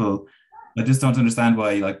 For example, I just don't understand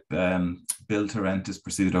why build to rent is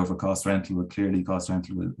pursued over cost rental, but clearly cost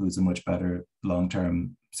rental was a much better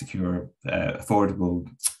long-term, secure, affordable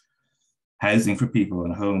housing for people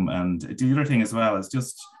in a home. And the other thing as well is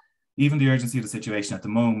just even the urgency of the situation at the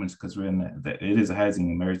moment, because it is a housing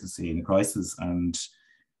emergency and a crisis, and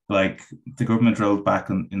the government rolled back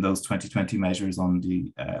in those 2020 measures on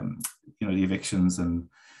the the evictions, and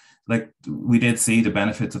we did see the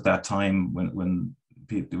benefits at that time when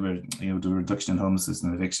people were the reduction in homelessness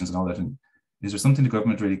and evictions and all that. And is there something the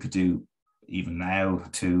government really could do even now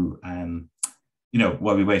to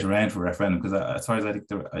while we wait around for a referendum? Because as far as I think,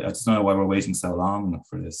 I just don't know why we're waiting so long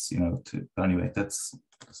for this. But anyway, that's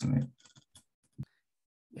me.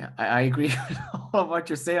 Yeah, I agree with all of what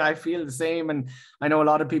you're saying. I feel the same, and I know a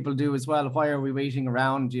lot of people do as well. Why are we waiting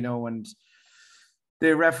around? And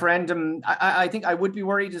The referendum, I think I would be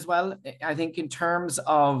worried as well. I think in terms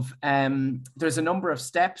of, there's a number of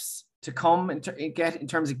steps to come in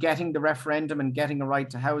terms of getting the referendum and getting a right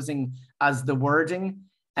to housing as the wording,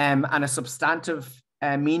 and a substantive,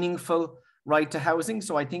 meaningful right to housing.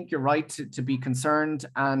 So I think you're right to be concerned.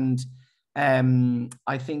 And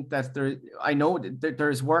I think that I know that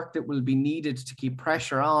there's work that will be needed to keep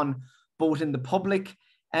pressure on, both in the public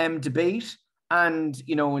debate and,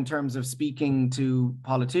 you know, in terms of speaking to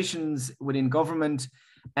politicians within government,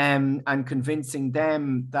 and convincing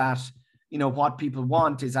them that, you know, what people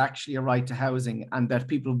want is actually a right to housing, and that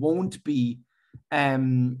people won't be,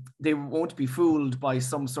 they won't be fooled by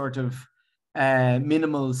some sort of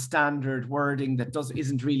minimal standard wording that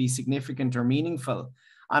isn't really significant or meaningful.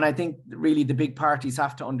 And I think really the big parties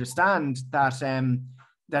have to understand that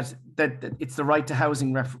that it's the right to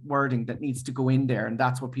housing wording that needs to go in there, and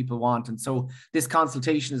that's what people want. And so this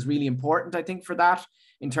consultation is really important, I think, for that,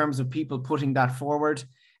 in terms of people putting that forward.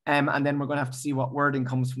 And then we're going to have to see what wording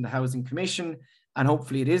comes from the Housing Commission, and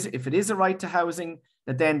hopefully if it is a right to housing,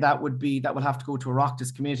 that will have to go to a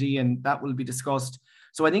Oireachtas committee, and that will be discussed.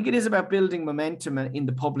 So I think it is about building momentum in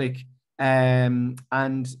the public, and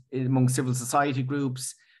among civil society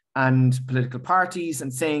groups and political parties,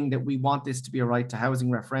 and saying that we want this to be a right to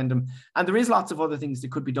housing referendum. And there is lots of other things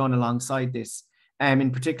that could be done alongside this.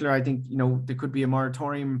 In particular, I think, you know, there could be a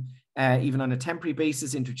moratorium, even on a temporary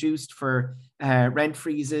basis, introduced for rent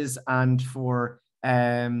freezes, and for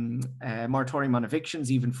moratorium on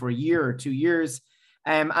evictions, even for a year or 2 years.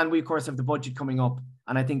 And we, of course, have the budget coming up.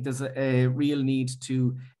 And I think there's a real need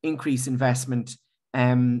to increase investment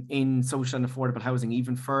in social and affordable housing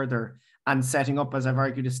even further, and setting up, as I've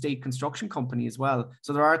argued, a state construction company as well.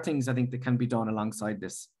 So there are things I think that can be done alongside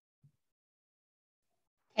this.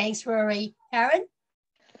 Thanks, Rory. Karen?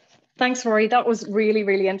 Thanks, Rory. That was really,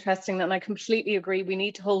 really interesting. And I completely agree. We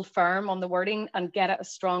need to hold firm on the wording and get it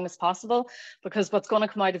as strong as possible, because what's going to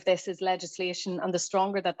come out of this is legislation. And the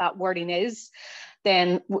stronger that wording is,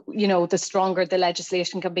 then, you know, the stronger the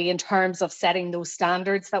legislation can be in terms of setting those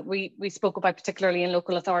standards that we spoke about, particularly in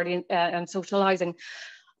local authority and social housing.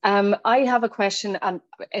 I have a question, and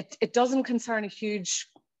it doesn't concern a huge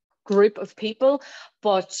group of people,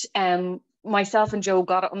 but myself and Joe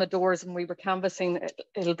got it on the doors and we were canvassing.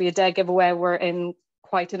 It'll be a dead giveaway. We're in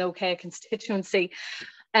quite an okay constituency.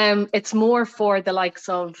 It's more for the likes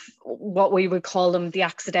of what we would call them, the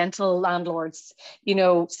accidental landlords. You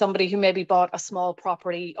know, somebody who maybe bought a small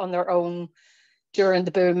property on their own during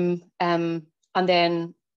the boom, and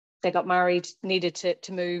then they got married, needed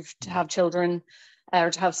to move, to have children, or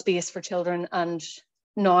to have space for children, and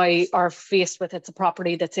now are faced with it's a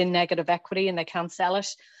property that's in negative equity and they can't sell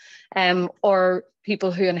it. Or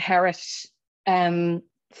people who inherit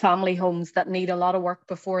family homes that need a lot of work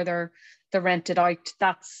before they're rented out.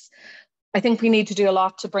 I think we need to do a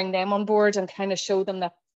lot to bring them on board and kind of show them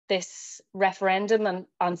that this referendum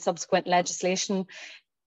and subsequent legislation,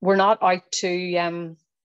 we're not out to,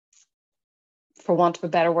 for want of a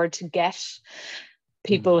better word, to get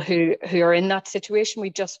people who are in that situation. We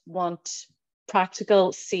just want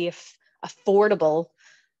practical, safe, affordable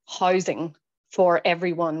housing for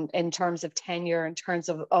everyone in terms of tenure, in terms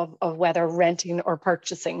of whether renting or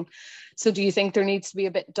purchasing. So do you think there needs to be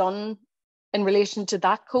a bit done in relation to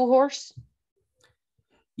that cohort?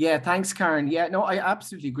 Yeah, thanks, Karen. Yeah, no, I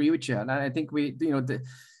absolutely agree with you. And I think the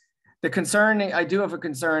concern, I do have a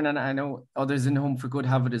concern, and I know others in Home for Good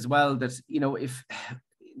have it as well, that, you know, if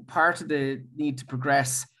part of the need to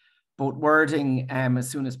progress both wording as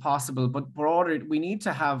soon as possible, but broader, we need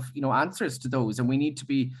to have, you know, answers to those, and we need to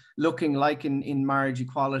be looking, like in marriage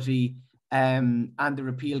equality and the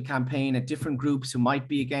repeal campaign, at different groups who might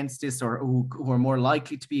be against this, or who are more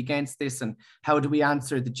likely to be against this, and how do we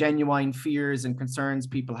answer the genuine fears and concerns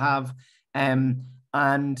people have. And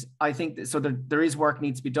I think that, so there is work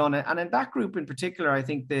needs to be done. And in that group in particular, I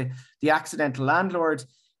think the accidental landlord,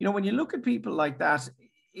 you know, when you look at people like that,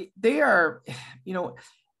 they are, you know,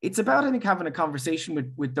 it's about, I think, having a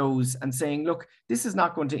conversation with those and saying, look, this is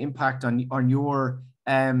not going to impact on your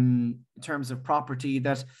terms of property.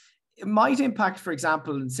 That it might impact, for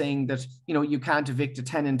example, in saying that, you know, you can't evict a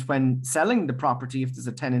tenant when selling the property if there's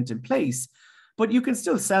a tenant in place, but you can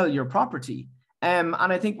still sell your property. And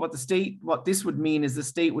I think what this would mean is the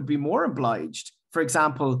state would be more obliged, for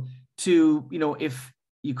example, to, you know, if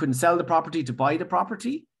you couldn't sell the property, to buy the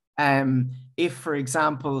property. If, for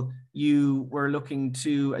example, you were looking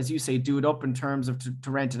to, as you say, do it up in terms of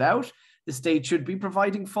to rent it out, the state should be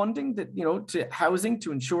providing funding that, you know, to housing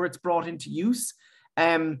to ensure it's brought into use.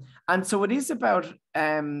 And so it is about,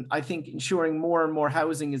 I think, ensuring more and more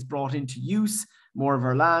housing is brought into use, more of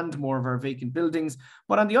our land, more of our vacant buildings.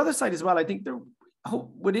 But on the other side as well, I think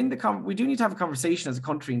we do need to have a conversation as a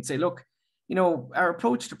country and say, look, you know, our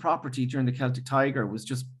approach to property during the Celtic Tiger was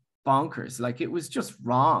just bonkers. Like, it was just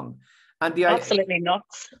wrong. And absolutely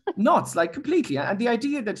nuts. Nuts, like, completely. And the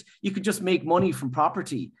idea that you could just make money from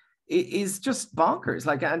property is just bonkers.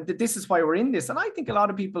 Like, and this is why we're in this. And I think a lot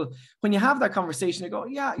of people, when you have that conversation, they go,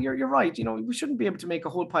 yeah, you're right. You know, we shouldn't be able to make a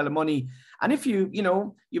whole pile of money. And if you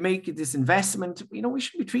make this investment, you know, we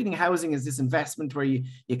should be treating housing as this investment where you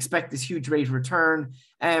expect this huge rate of return.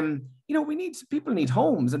 You know, people need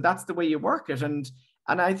homes, and that's the way you work it. And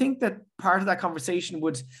I think that part of that conversation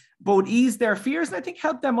would both ease their fears and I think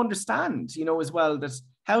help them understand, you know, as well, that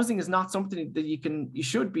housing is not something that you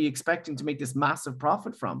should be expecting to make this massive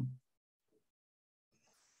profit from.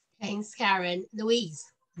 Thanks, Karen. Louise,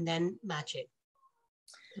 and then Matthew.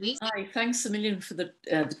 Louise? Hi, thanks a million for the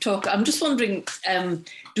talk. I'm just wondering,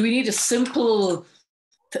 do we need a simple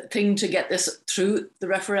thing to get this through the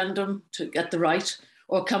referendum to get the right,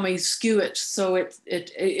 or can we skew it so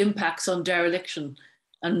it impacts on dereliction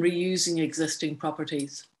and reusing existing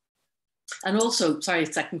properties? And also, sorry,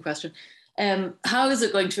 second question, how is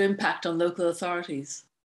it going to impact on local authorities?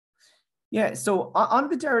 Yeah, so on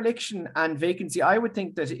the dereliction and vacancy, I would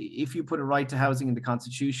think that if you put a right to housing in the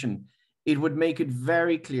Constitution, it would make it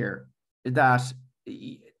very clear that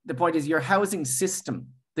the point is your housing system,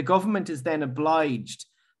 the government is then obliged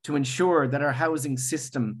to ensure that our housing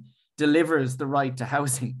system delivers the right to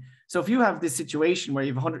housing. So if you have this situation where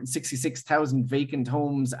you have 166,000 vacant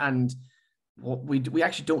homes and we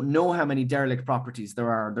actually don't know how many derelict properties there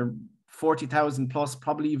are. There are 40,000 plus,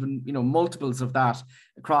 probably even, you know, multiples of that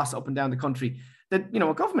across up and down the country, that, you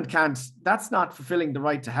know, a government can't, that's not fulfilling the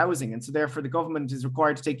right to housing. And so therefore the government is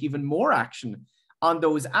required to take even more action on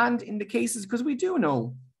those. And in the cases, because we do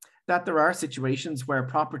know that there are situations where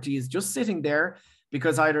property is just sitting there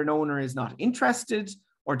because either an owner is not interested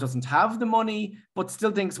or doesn't have the money, but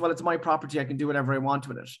still thinks, well, it's my property, I can do whatever I want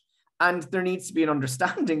with it. And there needs to be an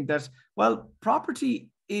understanding that, well, property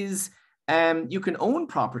is, you can own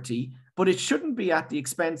property, but it shouldn't be at the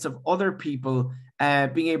expense of other people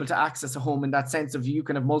being able to access a home, in that sense of you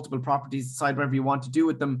can have multiple properties, decide whatever you want to do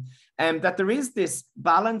with them, and that there is this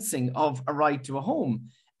balancing of a right to a home.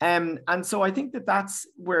 And so I think that that's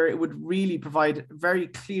where it would really provide very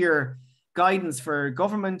clear guidance for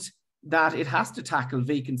government that it has to tackle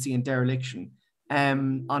vacancy and dereliction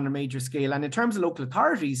on a major scale. And in terms of local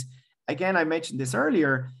authorities, again, I mentioned this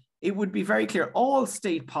earlier, it would be very clear all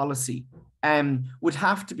state policy would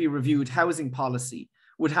have to be reviewed. Housing policy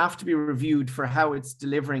would have to be reviewed for how it's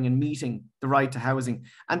delivering and meeting the right to housing.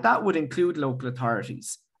 And that would include local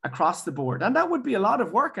authorities across the board. And that would be a lot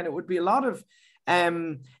of work, and it would be a lot of,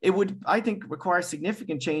 it would, I think, require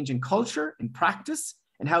significant change in culture, in practice,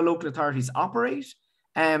 and how local authorities operate.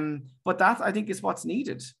 But that, I think, is what's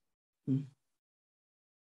needed.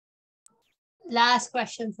 Last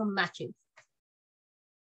question from Matthew.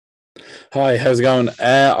 Hi, how's it going?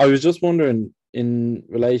 I was just wondering, in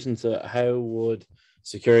relation to how would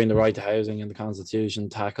securing the right to housing in the Constitution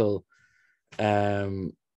tackle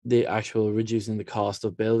the actual reducing the cost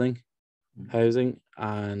of building housing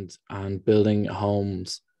and building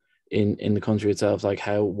homes in the country itself? Like,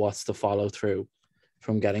 what's the follow through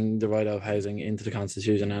from getting the right of housing into the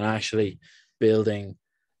Constitution and actually building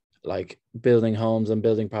homes and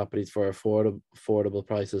building properties for affordable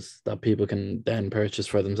prices that people can then purchase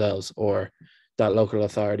for themselves, or that local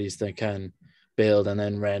authorities that can build and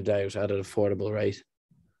then rent out at an affordable rate?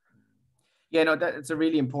 Yeah, no, that's a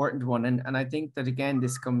really important one. And I think that, again,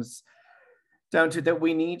 this comes down to that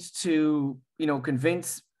we need to, you know,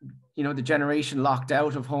 convince, you know, the generation locked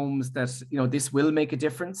out of homes that, you know, this will make a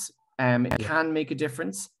difference. It can make a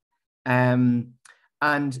difference. And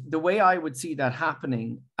the way I would see that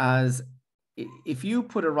happening, as if you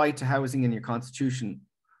put a right to housing in your Constitution,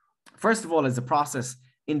 first of all, as a process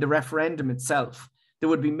in the referendum itself, there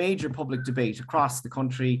would be major public debate across the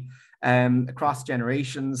country, across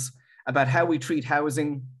generations, about how we treat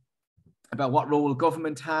housing, about what role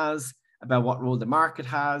government has, about what role the market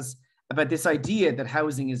has, about this idea that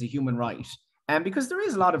housing is a human right. And because there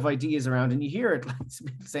is a lot of ideas around, and you hear it, like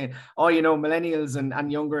people saying, oh, you know, millennials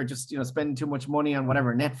and younger are just, you know, spending too much money on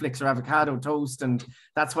whatever, Netflix or avocado toast, and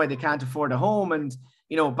that's why they can't afford a home. And,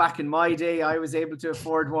 you know, back in my day, I was able to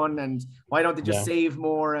afford one, and why don't they just save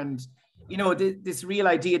more? And, you know, this real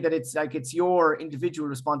idea that it's like, it's your individual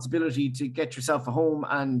responsibility to get yourself a home,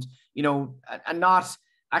 and, you know, and not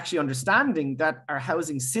actually understanding that our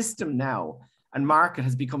housing system now and market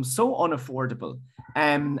has become so unaffordable.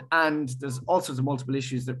 And there's all sorts of multiple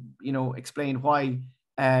issues that, you know, explain why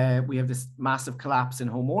we have this massive collapse in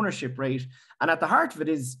home ownership rate. And at the heart of it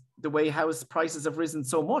is the way house prices have risen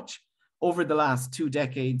so much over the last 2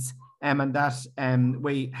 decades, and that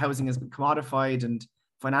way housing has been commodified and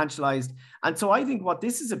financialized. And so I think what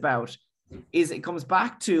this is about is it comes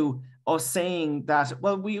back to us saying that,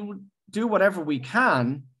 well, we will do whatever we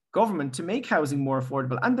can, government, to make housing more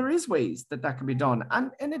affordable. And there is ways that that can be done.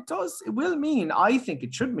 And it will mean, I think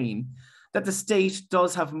it should mean, that the state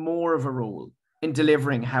does have more of a role in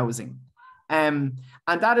delivering housing. And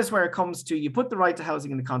that is where it comes to, you put the right to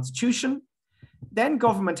housing in the Constitution, then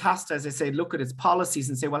government has to, as I say, look at its policies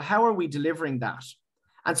and say, well, how are we delivering that?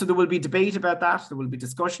 And so there will be debate about that. There will be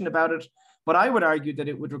discussion about it. But I would argue that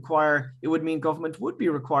it would mean government would be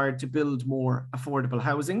required to build more affordable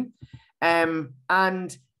housing,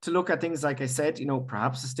 and to look at things, like I said,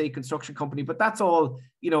 perhaps a state construction company, but that's all,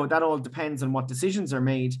 that all depends on what decisions are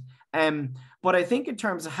made. But I think in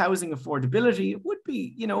terms of housing affordability, it would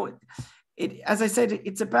be, as I said,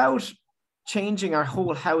 it's about changing our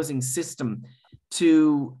whole housing system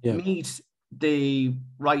to meet the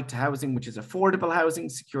right to housing, which is affordable housing,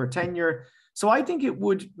 secure tenure. So I think it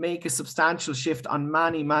would make a substantial shift on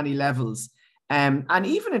many, many levels. And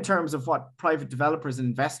even in terms of what private developers and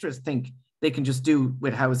investors think they can just do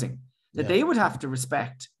with housing, that they would have to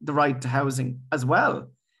respect the right to housing as well,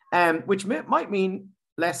 which might mean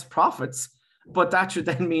less profits, but that should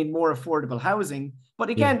then mean more affordable housing. But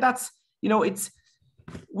again, that's,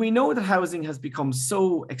 we know that housing has become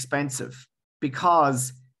so expensive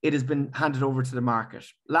because it has been handed over to the market.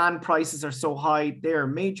 Land prices are so high, they're a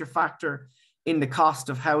major factor in the cost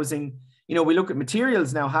of housing. We look at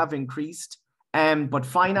materials now have increased, but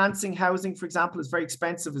financing housing, for example, is very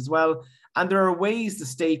expensive as well. And there are ways the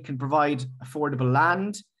state can provide affordable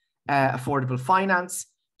land, affordable finance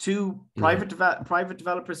to private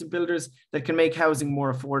developers and builders that can make housing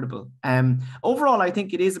more affordable. Overall, I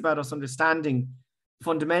think it is about us understanding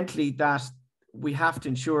fundamentally that we have to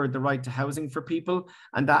ensure the right to housing for people.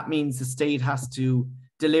 And that means the state has to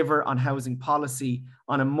deliver on housing policy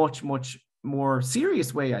on a much, much more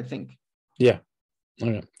serious way, I think. Yeah.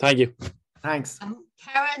 Okay. Thank you. Thanks.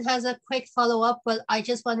 Karen has a quick follow-up, but I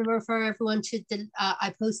just want to refer everyone to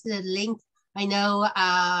I posted a link. I know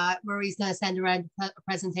Rory's going to send around a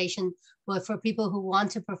presentation, but for people who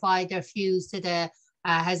want to provide their views to the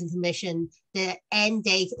Housing Commission, the end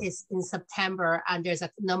date is in September, and there's a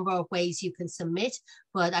number of ways you can submit,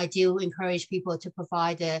 but I do encourage people to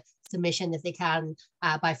provide a submission if they can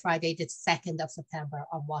by Friday the 2nd of September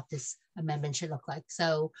on what this amendment should look like.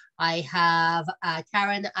 So I have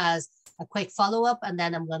Karen as a quick follow-up, and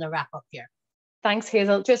then I'm going to wrap up here. Thanks,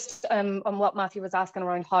 Hazel. Just on what Matthew was asking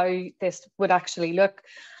around how this would actually look.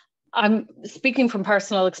 I'm speaking from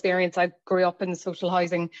personal experience. I grew up in social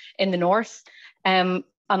housing in the north, and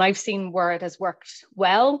I've seen where it has worked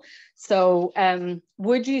well. So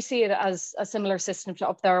would you see it as a similar system to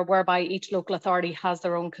up there, whereby each local authority has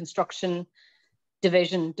their own construction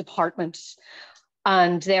division department,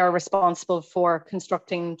 and they are responsible for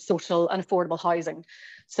constructing social and affordable housing?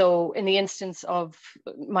 So in the instance of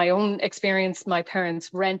my own experience, my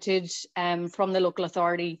parents rented from the local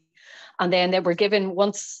authority, and then they were given,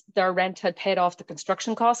 once their rent had paid off the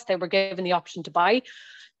construction costs, they were given the option to buy.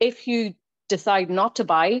 If you decide not to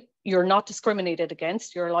buy, you're not discriminated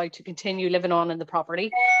against. You're allowed to continue living on in the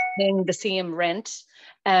property, paying the same rent.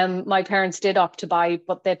 My parents did opt to buy,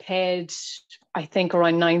 but they paid, I think,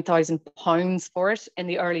 around £9,000 for it in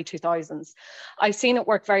the early 2000s. I've seen it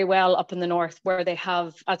work very well up in the north, where they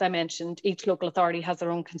have, as I mentioned, each local authority has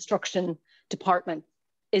their own construction department.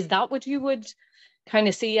 Is that what you would kind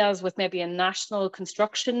of see as with maybe a national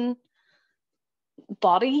construction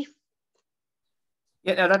body?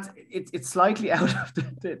 Yeah, no, it's slightly out of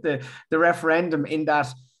the referendum, in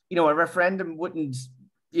that, a referendum wouldn't,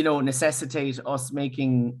 necessitate us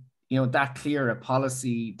making, that clear a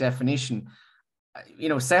policy definition.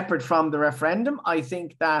 Separate from the referendum, I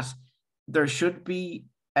think that there should be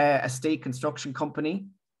a state construction company.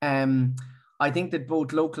 I think that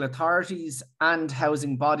both local authorities and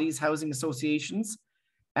housing bodies, housing associations,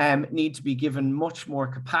 need to be given much more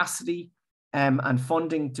capacity and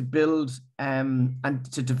funding to build and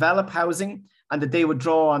to develop housing, and that they would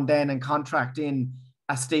draw on then and contract in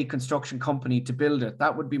a state construction company to build it.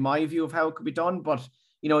 That would be my view of how it could be done. But,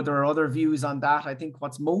 there are other views on that. I think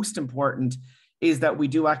what's most important is that we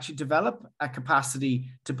do actually develop a capacity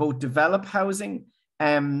to both develop housing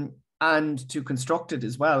and to construct it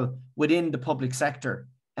as well within the public sector.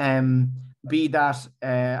 Be that,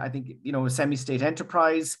 I think, a semi-state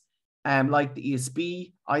enterprise like the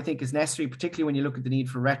ESB, I think is necessary, particularly when you look at the need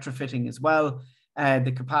for retrofitting as well,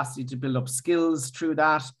 the capacity to build up skills through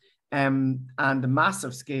that. and the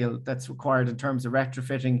massive scale that's required in terms of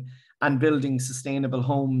retrofitting and building sustainable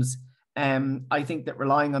homes, I think that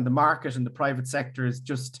relying on the market and the private sector is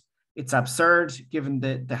just, it's absurd given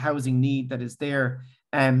the housing need that is there,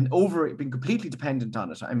 over being completely dependent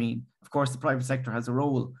on it. I mean, of course, the private sector has a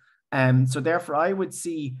role. So therefore, I would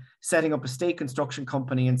see setting up a state construction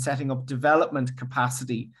company and setting up development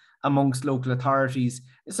capacity amongst local authorities,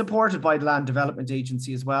 supported by the Land Development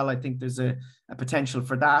Agency as well. I think there's a potential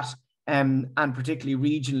for that, and particularly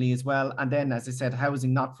regionally as well. And then, as I said,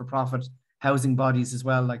 housing not-for-profit housing bodies as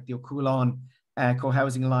well, like the Cllr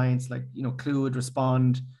Co-Housing Alliance, like, you know, Cllr,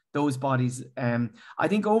 Respond, those bodies. I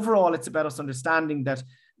think overall it's about us understanding that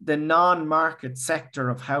the non-market sector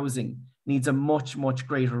of housing needs a much, much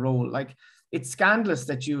greater role. Like, it's scandalous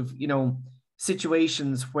that you've, you know,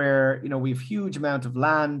 situations where, you know, we have huge amount of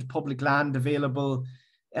land, public land available.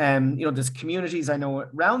 You know, there's communities I know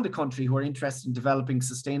around the country who are interested in developing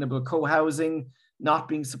sustainable co-housing, not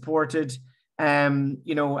being supported.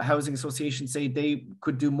 You know, housing associations say they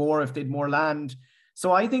could do more if they had more land.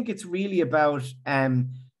 So I think it's really about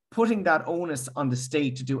putting that onus on the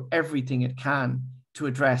state to do everything it can to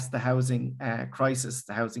address the housing crisis,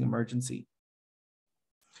 the housing emergency.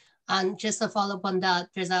 And just to follow up on that,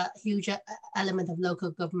 there's a huge element of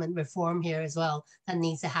local government reform here as well that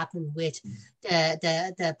needs to happen with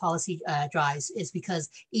the policy drives, is because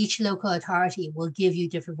each local authority will give you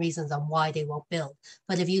different reasons on why they won't build.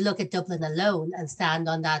 But if you look at Dublin alone and stand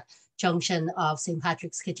on that junction of St.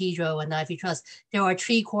 Patrick's Cathedral and Ivy Trust, there are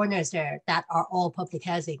 3 corners there that are all public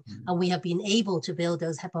housing. And we have been able to build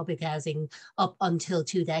those public housing up until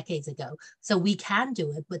 2 decades ago. So we can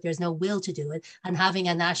do it, but there's no will to do it. And having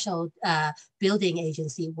a national building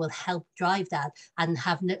agency will help drive that,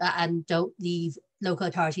 and don't leave local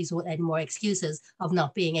authorities with any more excuses of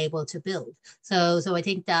not being able to build. So I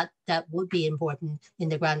think that would be important in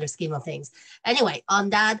the grander scheme of things. Anyway,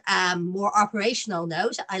 on that more operational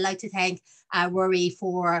note, I'd like to thank Rory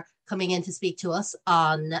for coming in to speak to us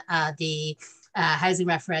on the housing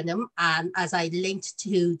referendum. And as I linked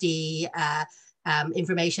to the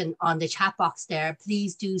information on the chat box there,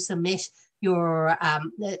 please do submit your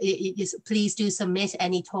please do submit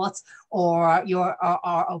any thoughts or your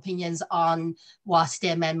opinions on what the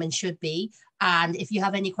amendment should be. And if you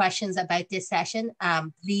have any questions about this session,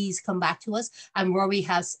 please come back to us. And Rory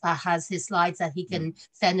has his slides that he can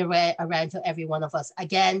send around to every one of us.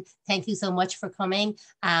 Again, thank you so much for coming,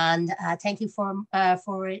 and thank you for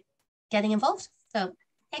getting involved. So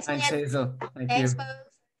thanks Hazel. Thanks, you. Both.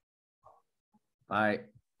 Bye.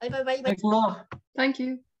 Thanks a lot. Thank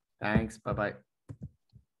you. Thanks. Bye-bye.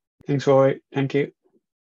 Thanks, Rory. Thank you.